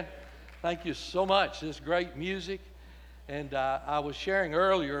Thank you so much. This great music. And I was sharing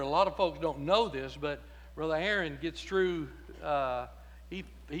earlier, a lot of folks don't know this, but Brother Aaron gets through,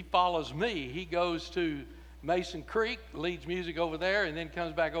 he follows me. He goes to Mason Creek, leads music over there, and then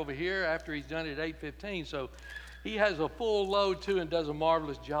comes back over here after he's done it at 8:15. So he has a full load too and does a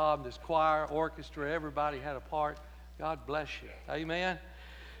marvelous job. This choir, orchestra, everybody had a part. God bless you. Amen.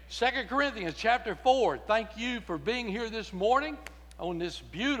 2 Corinthians chapter 4. Thank you for being here this morning on this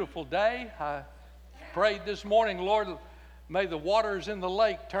beautiful day. I prayed this morning, Lord, may the waters in the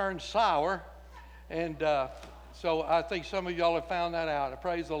lake turn sour. And so I think some of y'all have found that out. I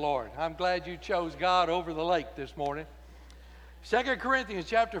praise the Lord. I'm glad you chose God over the lake this morning. 2 Corinthians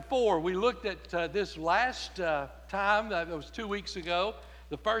chapter 4, we looked at this last time, that was 2 weeks ago,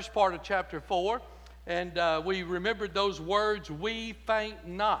 the first part of chapter 4. And we remembered those words, we faint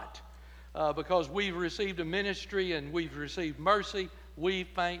not, because we've received a ministry and we've received mercy, we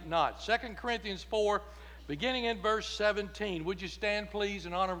faint not. 2 Corinthians 4, beginning in verse 17. Would you stand, please,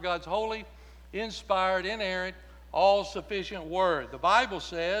 in honor of God's holy, inspired, inerrant, all-sufficient word. The Bible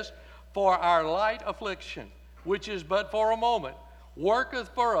says, for our light affliction, which is but for a moment, worketh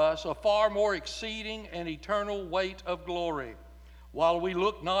for us a far more exceeding and eternal weight of glory. While we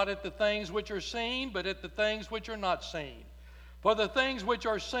look not at the things which are seen, but at the things which are not seen. For the things which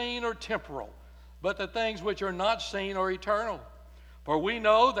are seen are temporal, but the things which are not seen are eternal. For we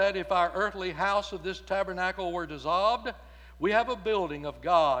know that if our earthly house of this tabernacle were dissolved, we have a building of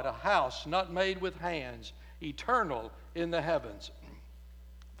God, a house not made with hands, eternal in the heavens.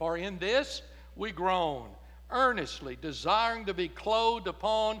 For in this we groan, earnestly desiring to be clothed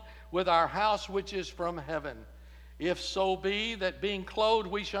upon with our house which is from heaven. If so be that being clothed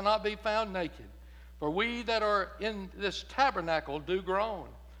we shall not be found naked. For we that are in this tabernacle do groan,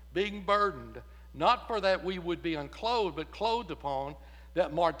 being burdened, not for that we would be unclothed, but clothed upon,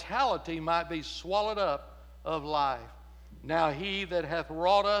 that mortality might be swallowed up of life. Now he that hath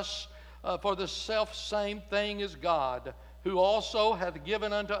wrought us for the selfsame thing is God, who also hath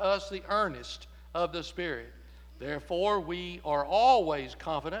given unto us the earnest of the Spirit. Therefore we are always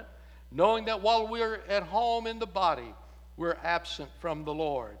confident, knowing that while we're at home in the body, we're absent from the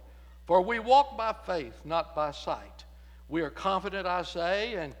Lord. For we walk by faith, not by sight. We are confident, I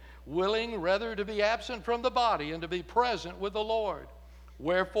say, and willing rather to be absent from the body and to be present with the Lord.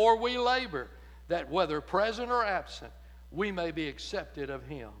 Wherefore we labor, that whether present or absent, we may be accepted of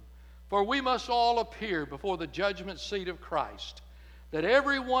him. For we must all appear before the judgment seat of Christ, that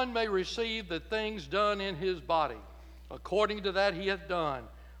every one may receive the things done in his body, according to that he hath done,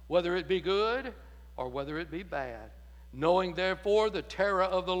 whether it be good or whether it be bad. Knowing therefore the terror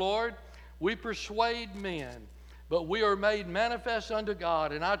of the Lord, we persuade men, but we are made manifest unto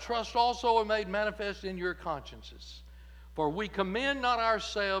God, and I trust also are made manifest in your consciences. For we commend not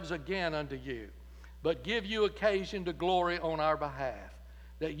ourselves again unto you, but give you occasion to glory on our behalf,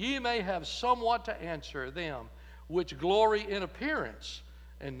 that ye may have somewhat to answer them which glory in appearance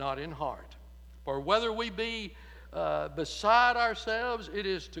and not in heart. For whether we be beside ourselves, it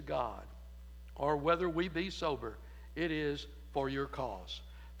is to God, or whether we be sober, it is for your cause.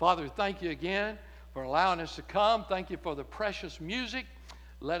 Father, thank you again for allowing us to come. Thank you for the precious music.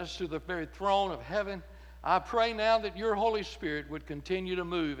 Led us to the very throne of heaven. I pray now that your Holy Spirit would continue to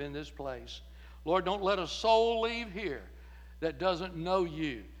move in this place. Lord, don't let a soul leave here that doesn't know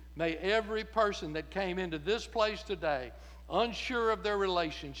you. May every person that came into this place today, unsure of their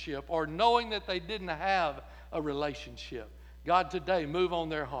relationship or knowing that they didn't have a relationship, God, today move on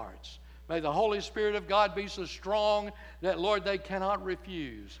their hearts. May the Holy Spirit of God be so strong that, Lord, they cannot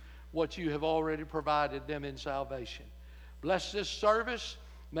refuse what you have already provided them in salvation. Bless this service.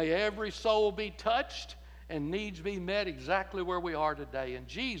 May every soul be touched and needs be met exactly where we are today. In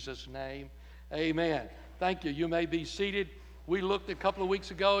Jesus' name, amen. Thank you. You may be seated. We looked a couple of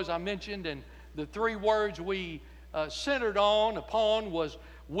weeks ago, as I mentioned, and the three words we centered upon was,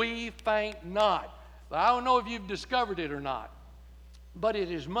 we faint not. But I don't know if you've discovered it or not, but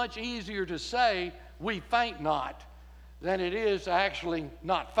it is much easier to say, we faint not, than it is to actually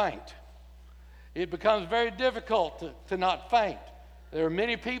not faint. It becomes very difficult to not faint. There are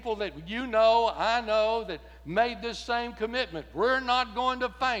many people that I know, that made this same commitment. We're not going to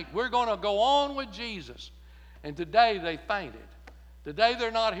faint. We're going to go on with Jesus. And today they fainted. Today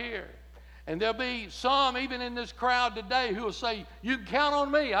they're not here. And there'll be some, even in this crowd today, who will say, you can count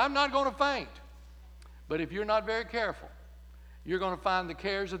on me. I'm not going to faint. But if you're not very careful, you're going to find the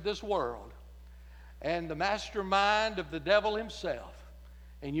cares of this world and the mastermind of the devil himself,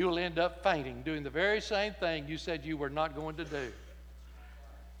 and you'll end up fainting, doing the very same thing you said you were not going to do.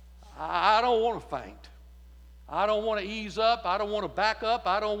 I don't want to faint. I don't want to ease up. I don't want to back up.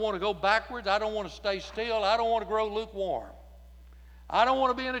 I don't want to go backwards. I don't want to stay still. I don't want to grow lukewarm. I don't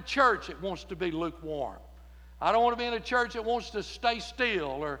want to be in a church that wants to be lukewarm. I don't want to be in a church that wants to stay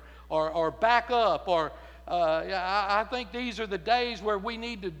still or back up. I think these are the days where we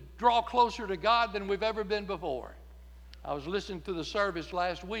need to draw closer to God than we've ever been before. I was listening to the service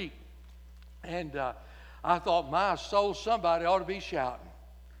last week, and I thought, my soul, somebody ought to be shouting.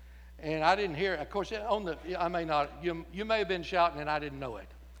 And I didn't hear it. Of course, I may not. You may have been shouting and I didn't know it.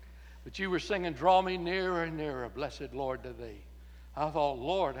 But you were singing, "Draw me nearer and nearer, blessed Lord, to thee." I thought,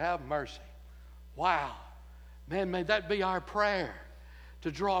 Lord, have mercy. Wow. Man, may that be our prayer,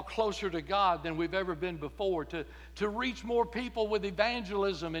 to draw closer to God than we've ever been before, to reach more people with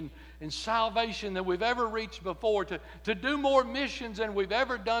evangelism and salvation than we've ever reached before, to do more missions than we've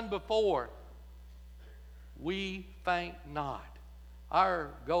ever done before. We faint not.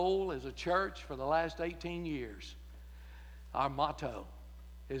 Our goal as a church for the last 18 years, our motto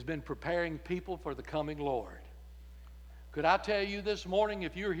has been preparing people for the coming Lord. Could I tell you this morning,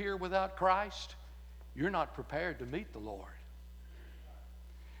 if you're here without Christ, you're not prepared to meet the Lord.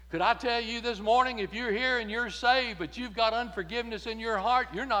 Could I tell you this morning, if you're here and you're saved, but you've got unforgiveness in your heart,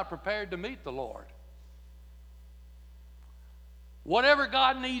 you're not prepared to meet the Lord. Whatever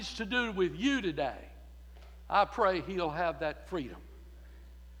God needs to do with you today, I pray He'll have that freedom.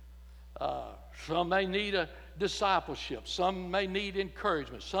 Some may need a discipleship. Some may need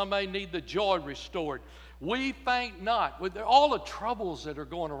encouragement. Some may need the joy restored. We faint not. With all the troubles that are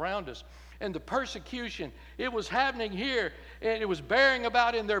going around us and the persecution, it was happening here, and it was bearing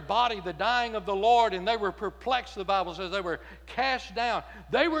about in their body the dying of the Lord, and they were perplexed, the Bible says. They were cast down.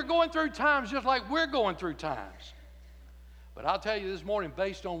 They were going through times just like we're going through times. But I'll tell you this morning,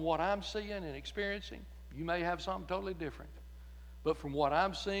 based on what I'm seeing and experiencing, you may have something totally different. But from what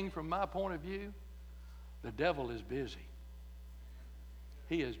I'm seeing from my point of view, the devil is busy.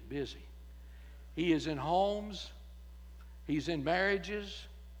 He is busy. He is in homes. He's in marriages,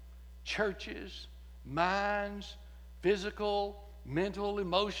 churches, minds, physical, mental,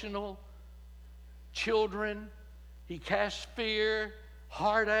 emotional, children. He casts fear,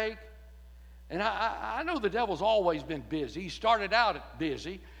 heartache. And I know the devil's always been busy. He started out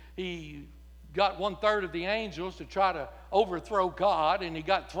busy. He got 1/3 of the angels to try to overthrow God, and he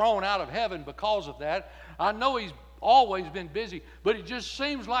got thrown out of heaven because of that. I know he's always been busy, but it just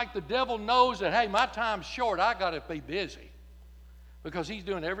seems like the devil knows that, hey, my time's short. I got to be busy, because he's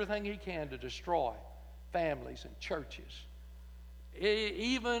doing everything he can to destroy families and churches.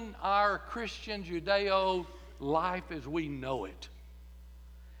 Even our Christian Judeo life as we know it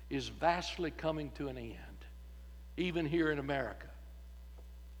is vastly coming to an end, even here in America.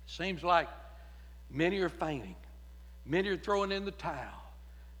 Seems like many are fainting. Many are throwing in the towel.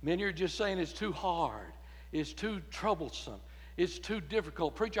 Many are just saying it's too hard. It's too troublesome. It's too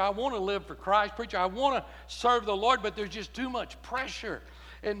difficult. Preacher, I want to live for Christ. Preacher, I want to serve the Lord, but there's just too much pressure.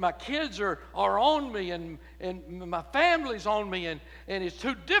 And my kids are on me, and my family's on me, and it's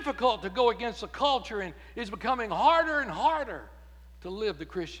too difficult to go against the culture, and it's becoming harder and harder to live the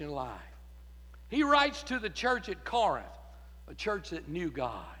Christian life. He writes to the church at Corinth, a church that knew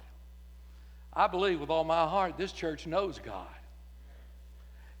God. I believe with all my heart this church knows God.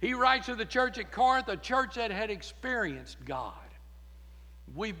 He writes to the church at Corinth, a church that had experienced God.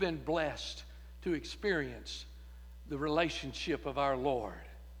 We've been blessed to experience the relationship of our Lord.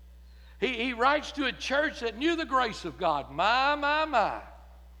 He writes to a church that knew the grace of God. My.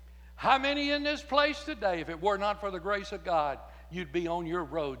 How many in this place today, if it were not for the grace of God, you'd be on your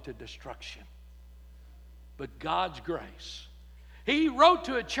road to destruction? But God's grace. He wrote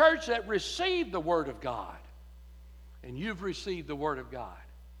to a church that received the Word of God. And you've received the Word of God.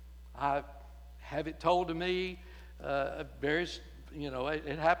 I have it told to me,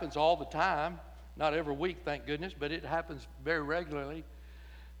 it happens all the time. Not every week, thank goodness, but it happens very regularly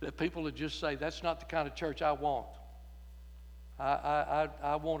that people would just say, that's not the kind of church I want.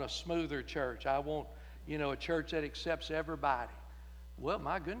 I want a smoother church. I want, a church that accepts everybody. Well,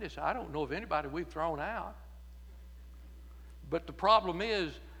 my goodness, I don't know of anybody we've thrown out. But the problem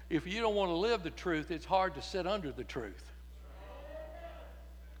is, if you don't want to live the truth, it's hard to sit under the truth.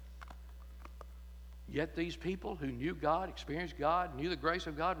 Yet these people who knew God, experienced God, knew the grace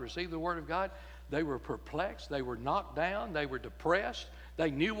of God, received the Word of God, they were perplexed, they were knocked down, they were depressed.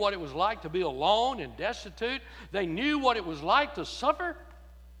 They knew what it was like to be alone and destitute. They knew what it was like to suffer.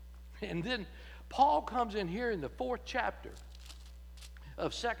 And then Paul comes in here in the 4th chapter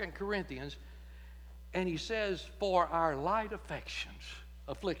of 2 Corinthians, and he says, for our light afflictions,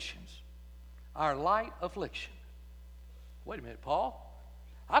 our light affliction. Wait a minute, Paul.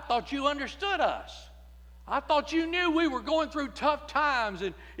 I thought you understood us. I thought you knew we were going through tough times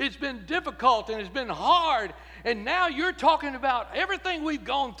and it's been difficult and it's been hard. And now you're talking about everything we've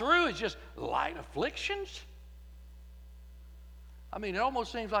gone through is just light afflictions. I mean, it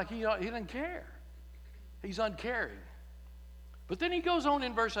almost seems like he doesn't care. He's uncaring. But then he goes on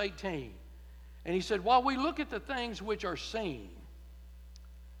in verse 18. And he said, while we look at the things which are seen,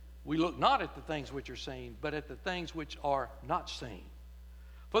 we look not at the things which are seen, but at the things which are not seen.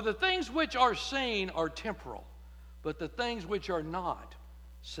 For the things which are seen are temporal, but the things which are not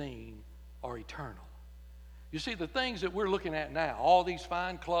seen are eternal. You see, the things that we're looking at now, all these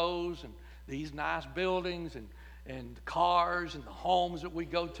fine clothes and these nice buildings and cars and the homes that we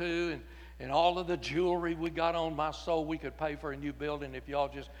go to and all of the jewelry we got on, my soul, we could pay for a new building if y'all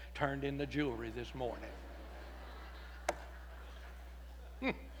just turned in the jewelry this morning.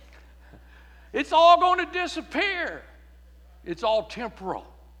 It's all going to disappear. It's all temporal.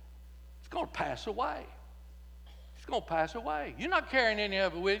 It's going to pass away. It's going to pass away. You're not carrying any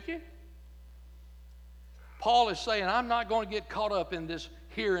of it with you. Paul is saying, I'm not going to get caught up in this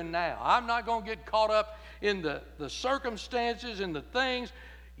here and now. I'm not going to get caught up in the circumstances and the things.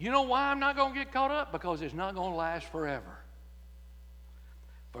 You know why I'm not going to get caught up? Because it's not going to last forever.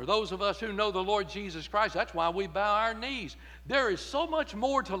 For those of us who know the Lord Jesus Christ, that's why we bow our knees. There is so much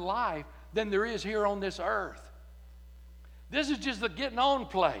more to life than there is here on this earth. This is just the getting on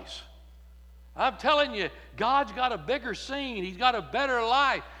place. I'm telling you, God's got a bigger scene. He's got a better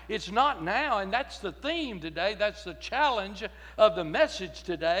life. It's not now, and that's the theme today. That's the challenge of the message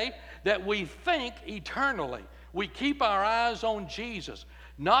today, that we think eternally. We keep our eyes on Jesus.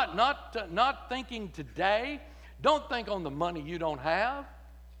 Not thinking today. Don't think on the money you don't have.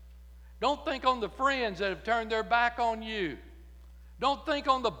 Don't think on the friends that have turned their back on you. Don't think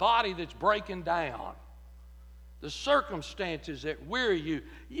on the body that's breaking down. The circumstances that weary you.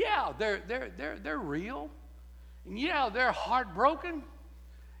 Yeah, they're real. And yeah, they're heartbroken.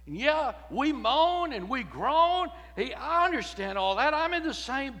 And yeah, we moan and we groan. Hey, I understand all that. I'm in the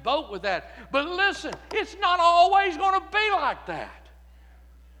same boat with that. But listen, it's not always going to be like that.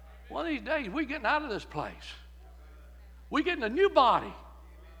 One of these days, we're getting out of this place. We're getting a new body.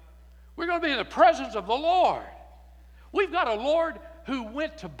 We're going to be in the presence of the Lord. We've got a Lord who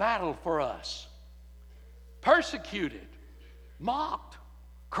went to battle for us. Persecuted, mocked,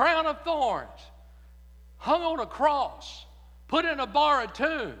 crown of thorns, hung on a cross, put in a borrowed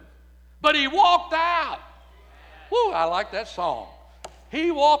tomb. But he walked out. Woo, I like that song. He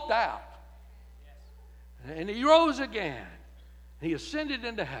walked out. And he rose again. He ascended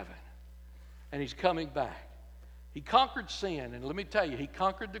into heaven. And he's coming back. He conquered sin. And let me tell you, he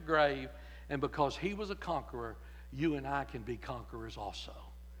conquered the grave. And because he was a conqueror, you and I can be conquerors also.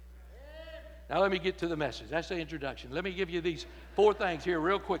 Now let me get to the message. That's the introduction. Let me give you these 4 things here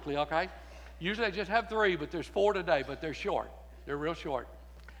real quickly, okay? Usually I just have 3, but there's 4 today, but they're short. They're real short.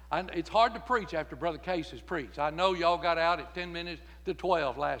 It's hard to preach after Brother Kaye has preached. I know y'all got out at 10 minutes to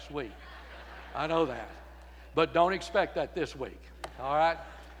 12 last week. I know that. But don't expect that this week, all right?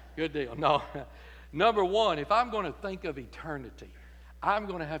 Good deal. No. Number 1, if I'm going to think of eternity, I'm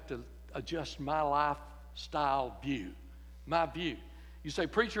going to have to adjust my lifestyle view, my view. You say,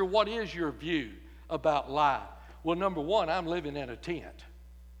 preacher, what is your view about life? Well, number 1, I'm living in a tent.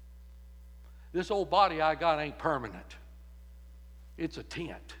 This old body I got ain't permanent. It's a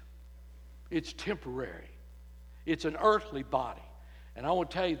tent. It's temporary. It's an earthly body. And I want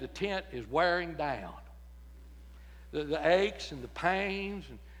to tell you, the tent is wearing down. The aches and the pains,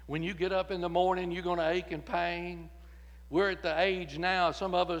 and when you get up in the morning, you're going to ache and pain. We're at the age now,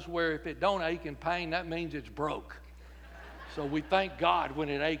 some of us, where if it don't ache and pain, that means it's broke. So we thank God when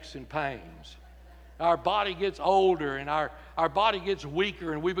it aches and pains. Our body gets older and our body gets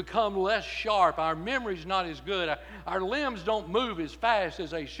weaker and we become less sharp. Our memory's not as good. Our limbs don't move as fast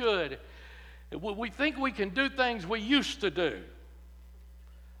as they should. We think we can do things we used to do.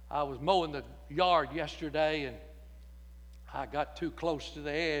 I was mowing the yard yesterday and I got too close to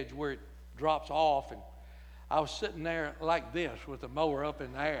the edge where it drops off, and I was sitting there like this with the mower up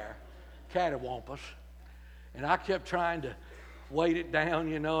in the air, cattywampus. And I kept trying to weight it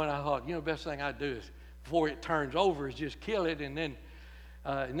down, and I thought, the best thing I'd do is, before it turns over, is just kill it. And then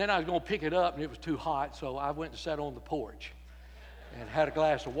I was going to pick it up, and it was too hot, so I went and sat on the porch and had a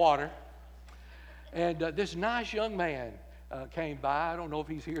glass of water. And this nice young man came by. I don't know if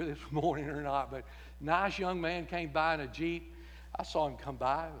he's here this morning or not, but nice young man came by in a Jeep. I saw him come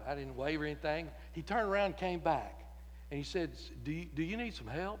by. I didn't wave or anything. He turned around and came back, and he said, do you need some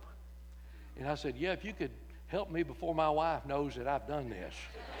help? And I said, yeah, if you could help me before my wife knows that I've done this.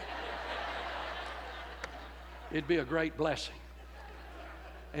 It'd be a great blessing.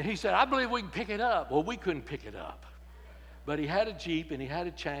 And he said, I believe we can pick it up. Well, we couldn't pick it up. But he had a Jeep and he had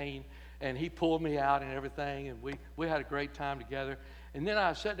a chain, and he pulled me out and everything, and we had a great time together. And then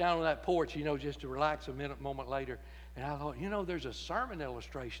I sat down on that porch, just to relax a moment later, and I thought, there's a sermon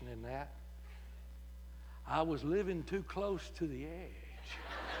illustration in that. I was living too close to the edge.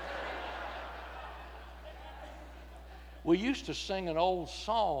 We used to sing an old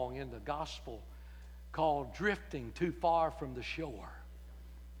song in the gospel called Drifting Too Far from the Shore.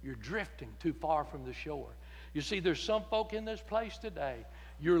 You're drifting too far from the shore. You see, there's some folk in this place today,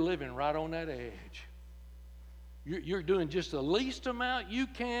 you're living right on that edge. You're doing just the least amount you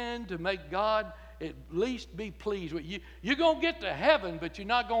can to make God at least be pleased with you. You're going to get to heaven, but you're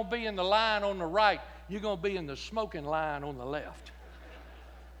not going to be in the line on the right. You're going to be in the smoking line on the left.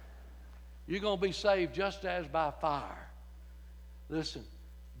 You're going to be saved just as by fire. Listen,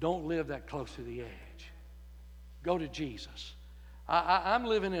 don't live that close to the edge. Go to Jesus. I'm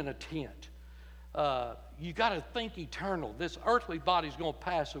living in a tent. You got to think eternal. This earthly body is going to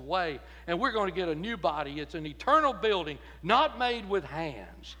pass away, and we're going to get a new body. It's an eternal building, not made with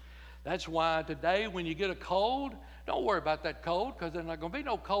hands. That's why today when you get a cold, don't worry about that cold, because there's not going to be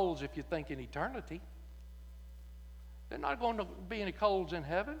no colds if you think in eternity. There's not going to be any colds in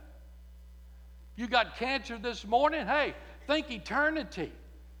heaven. You got cancer this morning, hey, think eternity.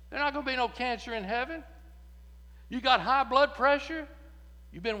 There's not going to be no cancer in heaven. You got high blood pressure?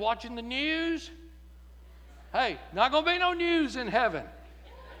 You've been watching the news? Hey, not going to be no news in heaven.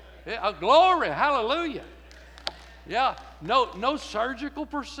 Yeah, glory, hallelujah. Yeah, no surgical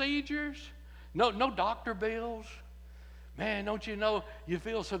procedures, no doctor bills. Man, don't you know you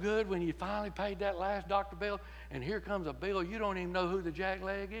feel so good when you finally paid that last doctor bill, and here comes a bill, you don't even know who the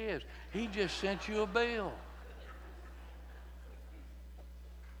jackleg is. He just sent you a bill.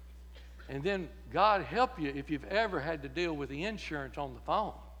 And then God help you if you've ever had to deal with the insurance on the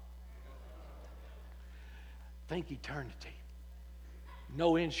phone. Think eternity.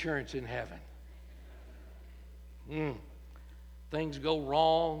 No insurance in heaven. Things go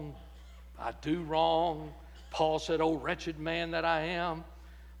wrong. I do wrong. Paul said, "Oh, wretched man that I am."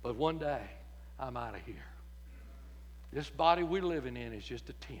 But one day, I'm out of here. This body we're living in is just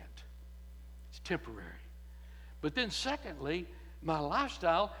a tent. It's temporary. But then secondly, my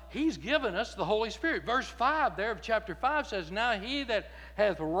lifestyle, he's given us the Holy Spirit. Verse 5 there of chapter 5 says, "Now he that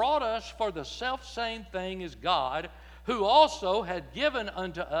hath wrought us for the selfsame thing is God, who also had given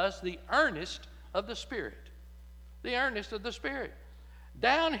unto us the earnest of the Spirit." The earnest of the Spirit.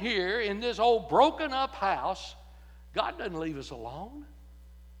 Down here in this old broken up house, God doesn't leave us alone.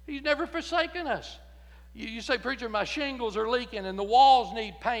 He's never forsaken us. You say, "Preacher, my shingles are leaking and the walls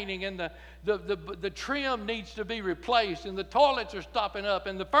need painting and the trim needs to be replaced and the toilets are stopping up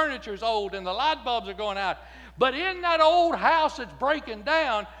and the furniture's old and the light bulbs are going out." But in that old house that's breaking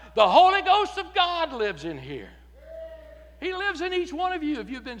down, the Holy Ghost of God lives in here. He lives in each one of you if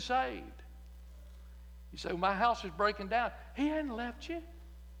you've been saved. You say, "Well, my house is breaking down." He hadn't left you.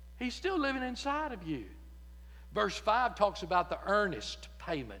 He's still living inside of you. Verse 5 talks about the earnest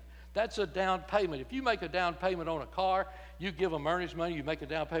payment. That's a down payment. If you make a down payment on a car, you give them earnest money. You make a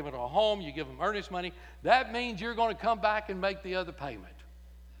down payment on a home, you give them earnest money. That means you're going to come back and make the other payment.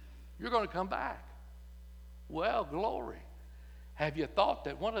 You're going to come back. Well, glory. Have you thought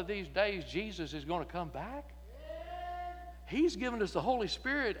that one of these days Jesus is going to come back? He's given us the Holy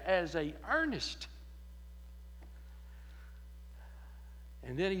Spirit as an earnest.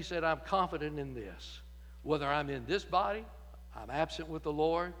 And then he said, "I'm confident in this. Whether I'm in this body, I'm absent with the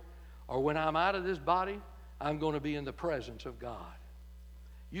Lord, or when I'm out of this body, I'm going to be in the presence of God."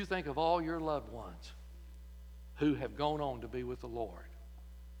 You think of all your loved ones who have gone on to be with the Lord.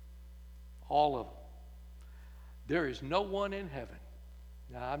 All of them. There is no one in heaven.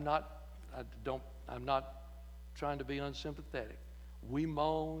 Now, I'm not trying to be unsympathetic. We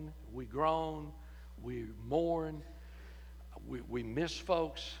moan, we groan, we mourn, we miss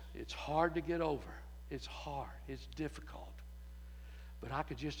folks. It's hard to get over. It's hard. It's difficult. But I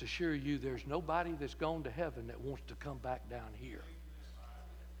could just assure you there's nobody that's gone to heaven that wants to come back down here.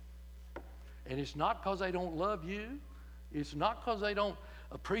 And it's not because they don't love you. It's not because they don't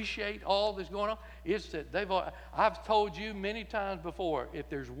appreciate all that's going on. It's that I've told you many times before, if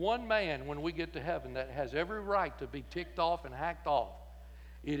there's one man when we get to heaven that has every right to be ticked off and hacked off,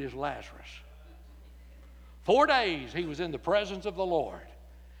 it is Lazarus. 4 days he was in the presence of the Lord.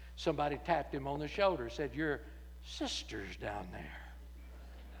 Somebody tapped him on the shoulder and said, "Your sister's down there.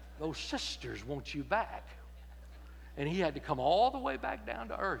 Those sisters want you back." And he had to come all the way back down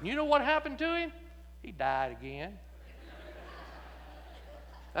to earth. And you know what happened to him? He died again.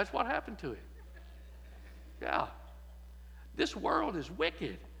 That's what happened to him. Yeah. This world is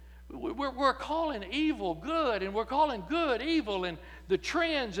wicked. We're calling evil good, and we're calling good evil, and the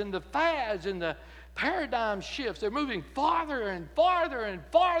trends and the fads and the paradigm shifts, they're moving farther and farther and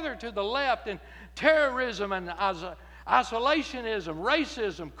farther to the left, and terrorism and isolationism,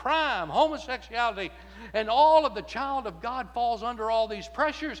 racism, crime, homosexuality, and all of the child of God falls under all these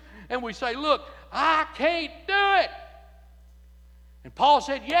pressures, and we say, look, I can't do it. And Paul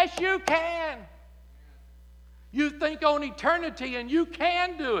said, yes, you can. You think on eternity, and you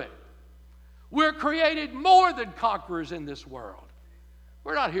can do it. We're created more than conquerors in this world.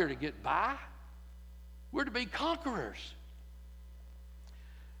 We're not here to get by. We're to be conquerors.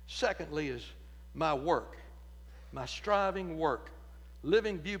 Secondly is my work, my striving work,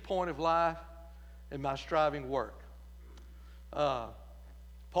 living viewpoint of life, and my striving work.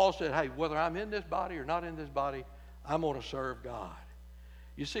 Paul said, hey, whether I'm in this body or not in this body, I'm going to serve God.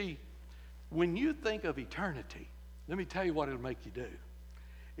 You see, when you think of eternity, let me tell you what it'll make you do.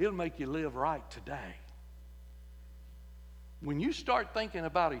 It'll make you live right today. When you start thinking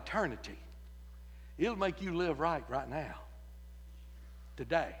about eternity, it'll make you live right now,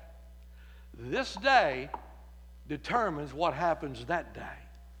 today. This day determines what happens that day.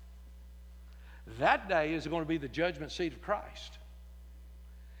 That day is going to be the judgment seat of Christ.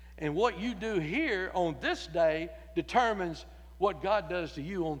 And what you do here on this day determines what God does to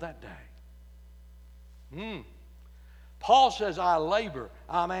you on that day. Paul says, I labor,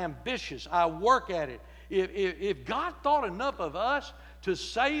 I'm ambitious, I work at it. If God thought enough of us to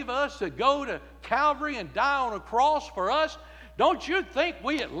save us, to go to Calvary and die on a cross for us, don't you think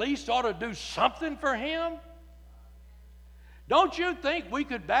we at least ought to do something for Him? Don't you think we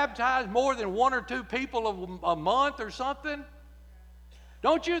could baptize more than 1 or 2 people a month or something?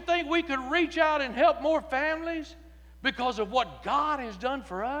 Don't you think we could reach out and help more families because of what God has done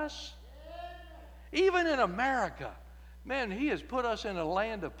for us? Even in America, man, He has put us in a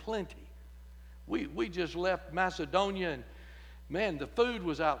land of plenty. We just left Macedonia, and man, the food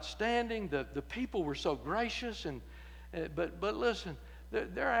was outstanding. The people were so gracious, but listen,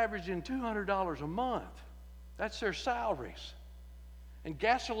 they're averaging $200 a month. That's their salaries, and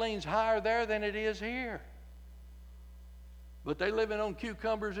gasoline's higher there than it is here. But they living on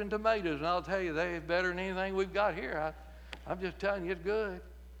cucumbers and tomatoes, and I'll tell you, they're better than anything we've got here. I'm just telling you, it's good.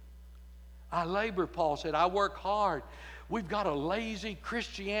 I labor, Paul said. I work hard. We've got a lazy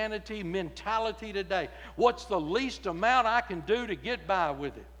Christianity mentality today. What's the least amount I can do to get by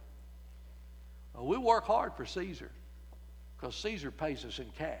with it? Well, we work hard for Caesar because Caesar pays us in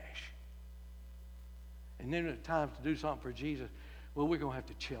cash. And then at times to do something for Jesus, well, we're going to have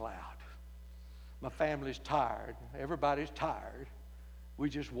to chill out. My family's tired. Everybody's tired. We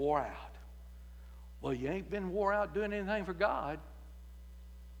just wore out. Well, you ain't been wore out doing anything for God.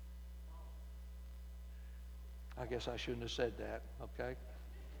 I guess I shouldn't have said that, okay?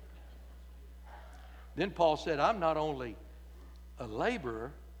 Then Paul said, I'm not only a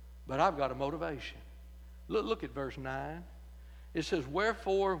laborer, but I've got a motivation. Look at verse 9. It says,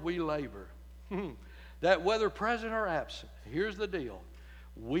 wherefore we labor, that whether present or absent, here's the deal,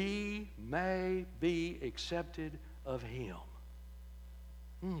 we may be accepted of Him.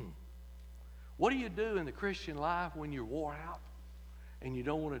 What do you do in the Christian life when you're wore out and you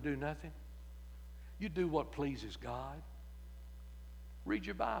don't want to do nothing? You do what pleases God. Read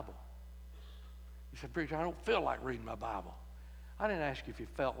your Bible. You said, preacher, I don't feel like reading my Bible. I didn't ask you if you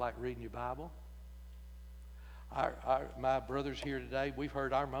felt like reading your Bible. My brothers here today, we've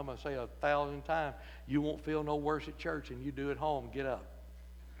heard our mama say 1,000 times, you won't feel no worse at church than you do at home. Get up.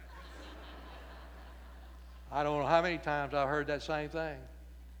 I don't know how many times I've heard that same thing.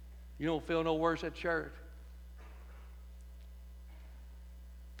 You don't feel no worse at church.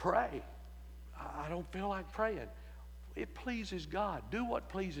 Pray. I don't feel like praying. It pleases God. Do what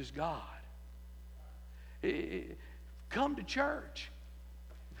pleases God. Come to church.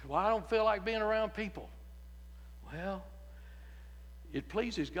 Well, I don't feel like being around people. Well, it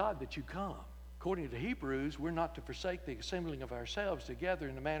pleases God that you come. According to Hebrews, we're not to forsake the assembling of ourselves together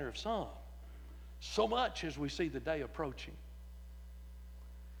in the manner of some. So much as we see the day approaching.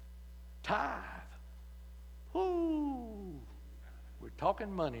 Tithe. Woo! We're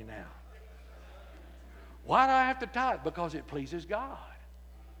talking money now. Why do I have to tithe? Because it pleases God.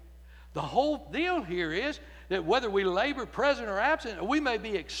 The whole deal here is that whether we labor present or absent, we may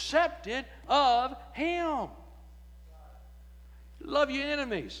be accepted of Him. Love your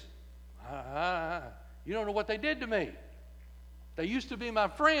enemies. You don't know what they did to me. They used to be my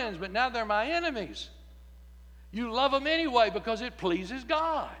friends, but now they're my enemies. You love them anyway because it pleases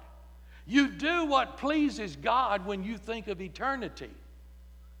God. You do what pleases God when you think of eternity.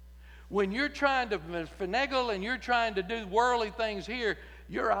 When you're trying to finagle and you're trying to do worldly things here,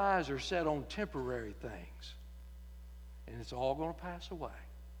 your eyes are set on temporary things. And it's all going to pass away.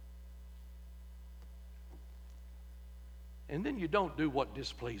 And then you don't do what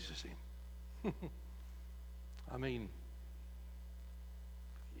displeases Him. I mean,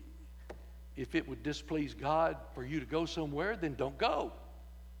 if it would displease God for you to go somewhere, then don't go.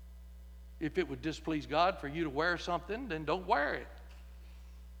 If it would displease God for you to wear something, then don't wear it.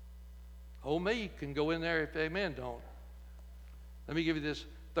 Oh, me can go in there if amen don't. Let me give you this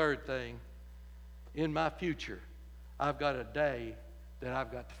third thing. In my future, I've got a day that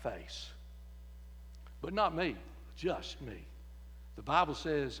I've got to face. But not me, just me. The Bible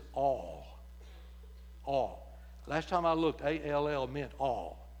says all. All. Last time I looked, A-L-L meant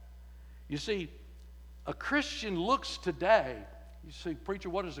all. You see, a Christian looks today, you see,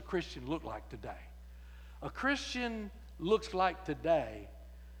 preacher, what does a Christian look like today? A Christian looks like today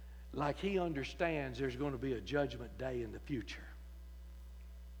like he understands there's going to be a judgment day in the future.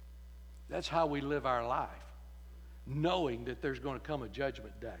 That's how we live our life, knowing that there's going to come a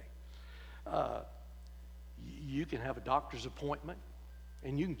judgment day. You can have a doctor's appointment,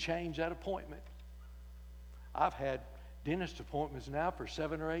 and you can change that appointment. I've had dentist appointments now for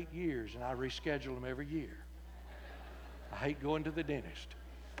 7 or 8 years, and I reschedule them every year. I hate going to the dentist.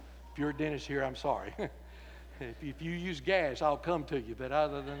 If you're a dentist here, I'm sorry. If you use gas, I'll come to you, but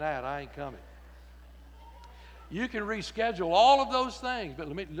other than that, I ain't coming. You can reschedule all of those things, but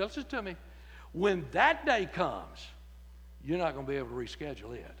listen to me. When that day comes, you're not going to be able to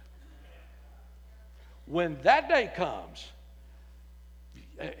reschedule it. When that day comes,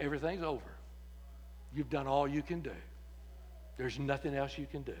 everything's over. You've done all you can do. There's nothing else you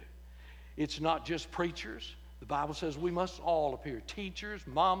can do. It's not just preachers. The Bible says we must all appear. Teachers,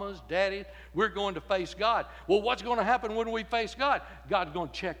 mamas, daddies, we're going to face God. Well, what's going to happen when we face God? God's going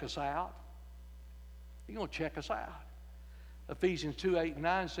to check us out. He's going to check us out. Ephesians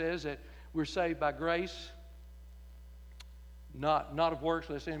 2:8-9 says that we're saved by grace, not of works,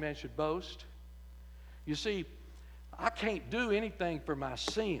 lest any man should boast. You see, I can't do anything for my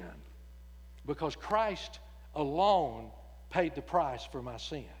sin because Christ alone paid the price for my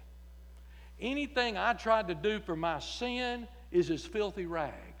sin. Anything I tried to do for my sin is as filthy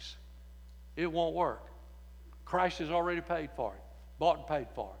rags. It won't work. Christ has already paid for it, bought and paid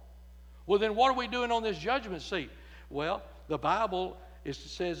for it. Well, then what are we doing on this judgment seat? Well, the Bible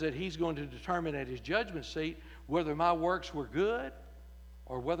says that He's going to determine at His judgment seat whether my works were good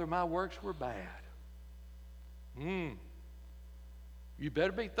or whether my works were bad. You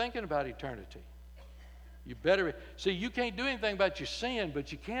better be thinking about eternity. You better see, you can't do anything about your sin,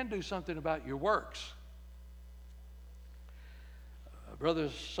 but you can do something about your works. Brother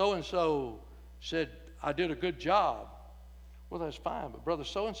so-and-so said, I did a good job. Well, that's fine, but brother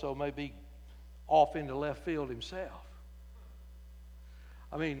so-and-so may be off into left field himself.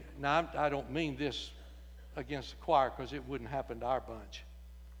 I mean, now I don't mean this against the choir because it wouldn't happen to our bunch.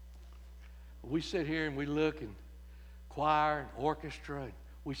 We sit here and we look and choir and orchestra, and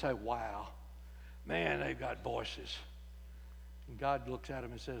we say, wow. Man, they've got voices. And God looks at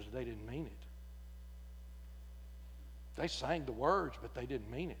them and says, they didn't mean it. They sang the words, but they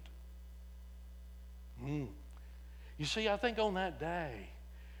didn't mean it. You see, I think on that day,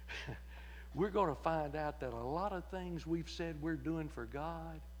 we're going to find out that a lot of things we've said we're doing for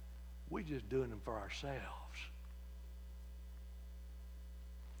God, we're just doing them for ourselves.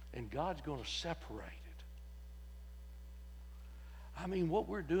 And God's going to separate it. I mean, what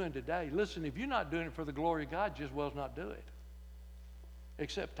we're doing today, listen, if you're not doing it for the glory of God, just well as not do it.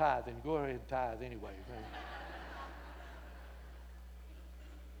 Except tithing. Go ahead and tithe anyway.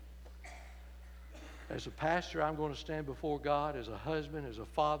 As a pastor, I'm going to stand before God. As a husband, as a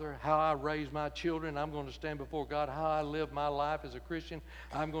father, how I raise my children, I'm going to stand before God. How I live my life as a Christian,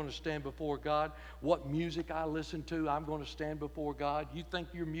 I'm going to stand before God. What music I listen to, I'm going to stand before God. You think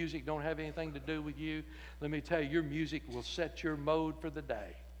your music don't have anything to do with you? Let me tell you, your music will set your mode for the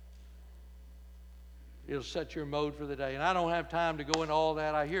day. It'll set your mode for the day. And I don't have time to go into all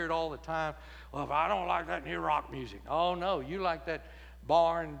that. I hear it all the time. Well, if I don't like that new rock music. Oh, no, you like that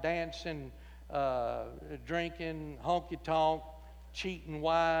barn dancing, drinking, honky-tonk, cheating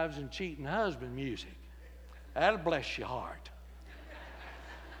wives and cheating husband music. That'll bless your heart.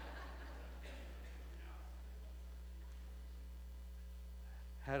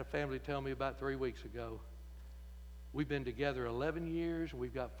 Had a family tell me about 3 weeks ago, we've been together 11 years, and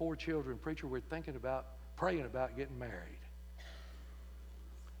we've got 4 children. Preacher, we're praying about getting married.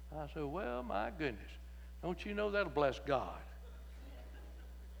 I said, well, my goodness, don't you know that'll bless God?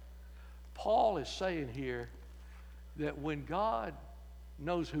 Paul is saying here that when God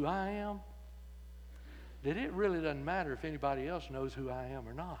knows who I am, that it really doesn't matter if anybody else knows who I am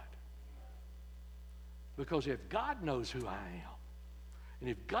or not. Because if God knows who I am, and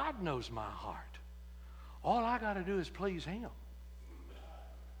if God knows my heart, all I got to do is please Him.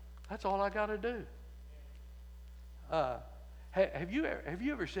 That's all I got to do. Have you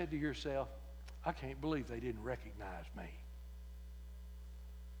ever said to yourself, I can't believe they didn't recognize me?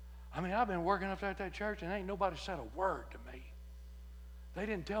 I mean, I've been working up there at that church and ain't nobody said a word to me. They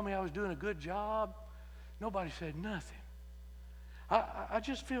didn't tell me I was doing a good job. Nobody said nothing. I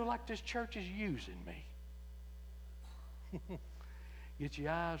just feel like this church is using me. Get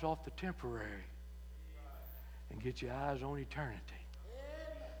your eyes off the temporary and get your eyes on eternity.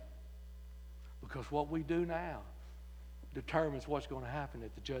 Because what we do now determines what's going to happen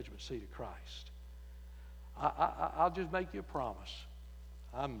at the judgment seat of Christ. I'll just make you a promise.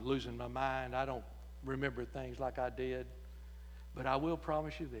 I'm losing my mind. I don't remember things like I did. But I will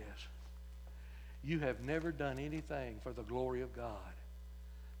promise you this. You have never done anything for the glory of God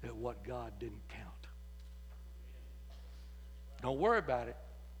that what God didn't count. Don't worry about it.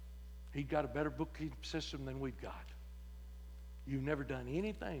 He's got a better bookkeeping system than we've got. You've never done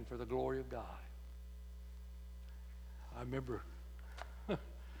anything for the glory of God. I remember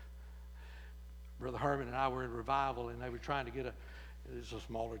Brother Herman and I were in revival, and they were trying to get it's a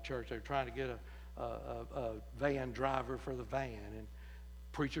smaller church, they were trying to get a van driver for the van, and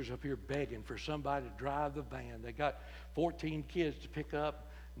preachers up here begging for somebody to drive the van. They got 14 kids to pick up,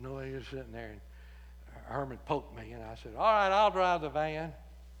 and nobody was sitting there. And Herman poked me, and I said, all right, I'll drive the van.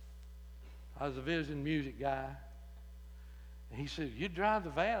 I was a visiting music guy. And he said, you drive the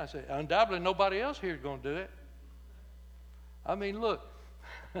van? I said, undoubtedly nobody else here is going to do it. I mean, look,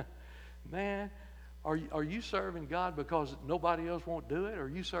 man, are you serving God because nobody else won't do it? Or are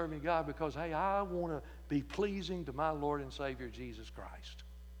you serving God because, hey, I want to be pleasing to my Lord and Savior, Jesus Christ?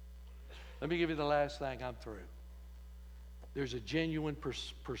 Let me give you the last thing. I'm through. There's a genuine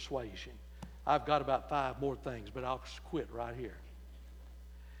persuasion. I've got about 5 more things, but I'll quit right here.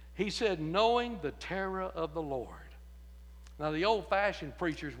 He said, knowing the terror of the Lord. Now, the old-fashioned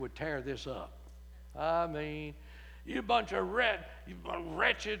preachers would tear this up. I mean, you bunch of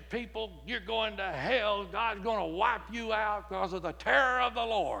wretched people, you're going to hell. God's going to wipe you out because of the terror of the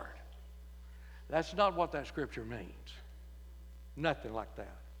Lord. That's not what that scripture means. Nothing like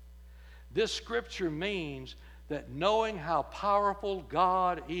that. This scripture means that knowing how powerful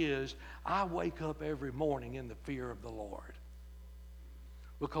God is, I wake up every morning in the fear of the Lord.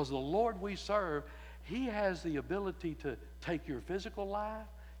 Because the Lord we serve, He has the ability to take your physical life,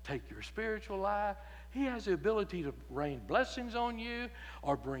 take your spiritual life. He has the ability to rain blessings on you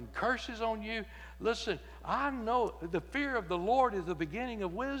or bring curses on you. Listen, I know the fear of the Lord is the beginning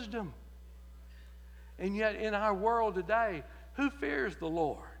of wisdom. And yet in our world today, who fears the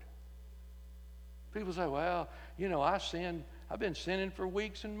Lord? People say, well, you know, I've been sinning for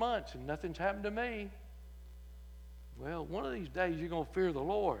weeks and months and nothing's happened to me. Well, one of these days you're going to fear the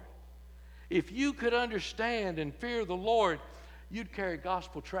Lord. If you could understand and fear the Lord, you'd carry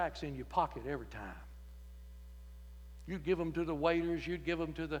gospel tracts in your pocket every time. You'd give them to the waiters. You'd give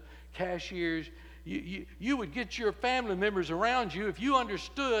them to the cashiers. You would get your family members around you if you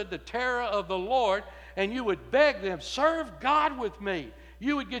understood the terror of the Lord, and you would beg them, serve God with me.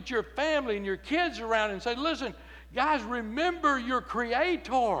 You would get your family and your kids around and say, listen, guys, remember your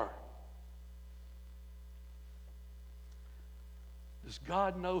Creator. Does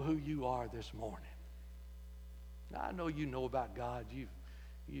God know who you are this morning? Now, I know you know about God.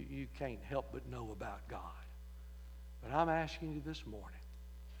 You can't help but know about God. But I'm asking you this morning,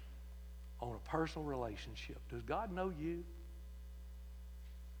 on a personal relationship, does God know you?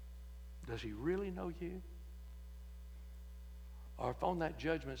 Does He really know you? Or if on that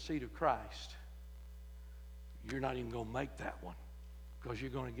judgment seat of Christ, you're not even going to make that one because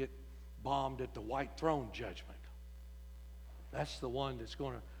you're going to get bombed at the white throne judgment. That's the one that's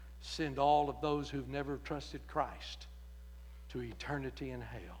going to send all of those who've never trusted Christ to eternity in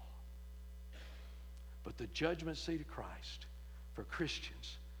hell. But the judgment seat of Christ for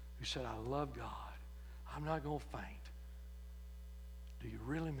Christians who said, I love God, I'm not going to faint. Do you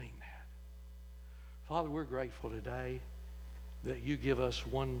really mean that? Father, we're grateful today that you give us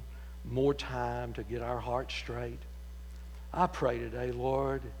one more time to get our hearts straight. I pray today,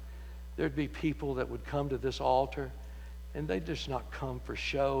 Lord, there'd be people that would come to this altar and they just not come for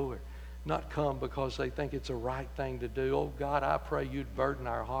show or not come because they think it's a right thing to do. Oh, God, I pray you'd burden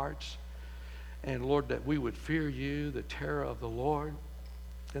our hearts. And, Lord, that we would fear you, the terror of the Lord.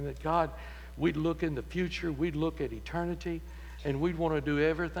 And that, God, we'd look in the future, we'd look at eternity, and we'd want to do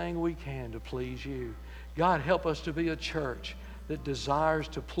everything we can to please you. God, help us to be a church that desires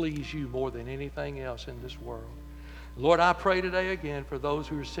to please you more than anything else in this world. Lord, I pray today again for those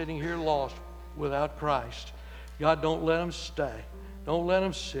who are sitting here lost without Christ. God, don't let them stay. Don't let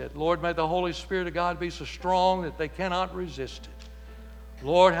them sit. Lord, may the Holy Spirit of God be so strong that they cannot resist it.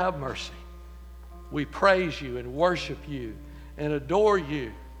 Lord, have mercy. We praise you and worship you and adore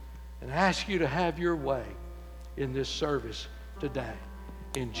you and ask you to have your way in this service today.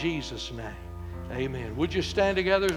 In Jesus' name, amen. Would you stand together?